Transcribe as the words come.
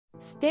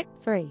Step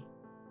 3.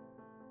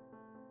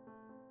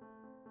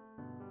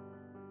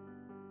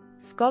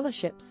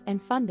 Scholarships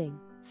and funding.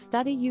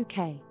 Study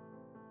UK.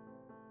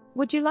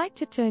 Would you like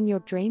to turn your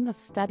dream of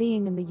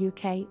studying in the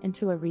UK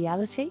into a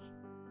reality?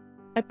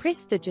 A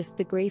prestigious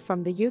degree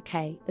from the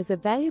UK is a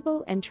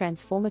valuable and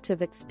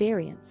transformative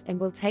experience and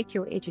will take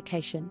your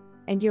education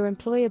and your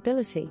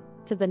employability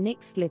to the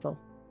next level.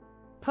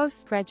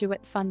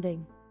 Postgraduate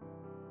funding.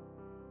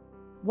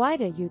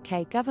 Wider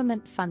UK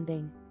government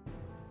funding.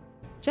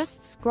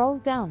 Just scroll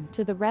down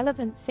to the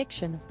relevant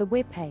section of the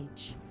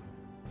webpage.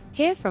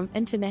 Hear from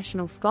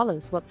international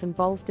scholars what's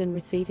involved in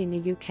receiving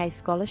a UK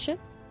scholarship.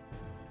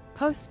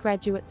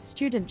 Postgraduate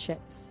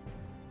studentships.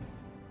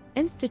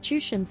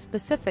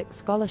 Institution-specific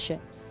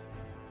scholarships.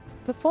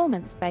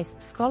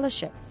 Performance-based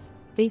scholarships.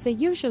 These are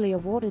usually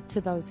awarded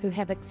to those who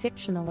have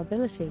exceptional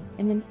ability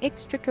in an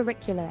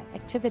extracurricular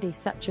activity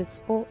such as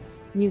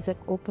sports, music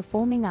or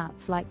performing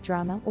arts like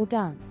drama or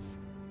dance.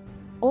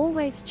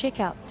 Always check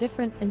out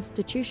different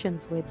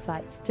institutions'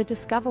 websites to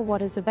discover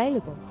what is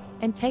available,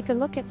 and take a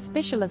look at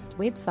specialist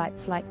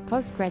websites like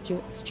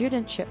postgraduate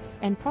studentships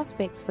and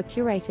prospects for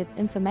curated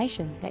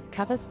information that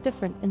covers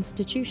different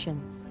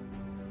institutions.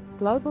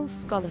 Global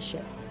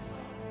scholarships.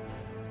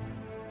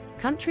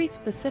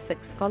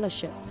 Country-specific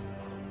scholarships.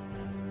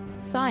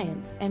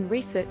 Science and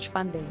research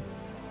funding.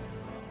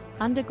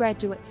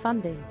 Undergraduate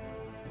funding.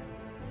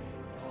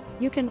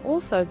 You can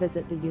also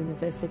visit the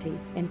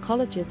Universities and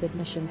Colleges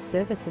Admissions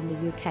Service in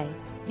the UK,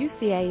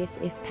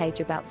 UCASS page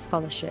about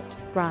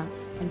scholarships,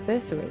 grants and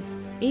bursaries,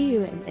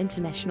 EU and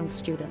international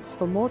students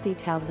for more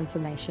detailed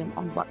information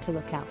on what to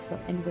look out for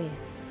and where.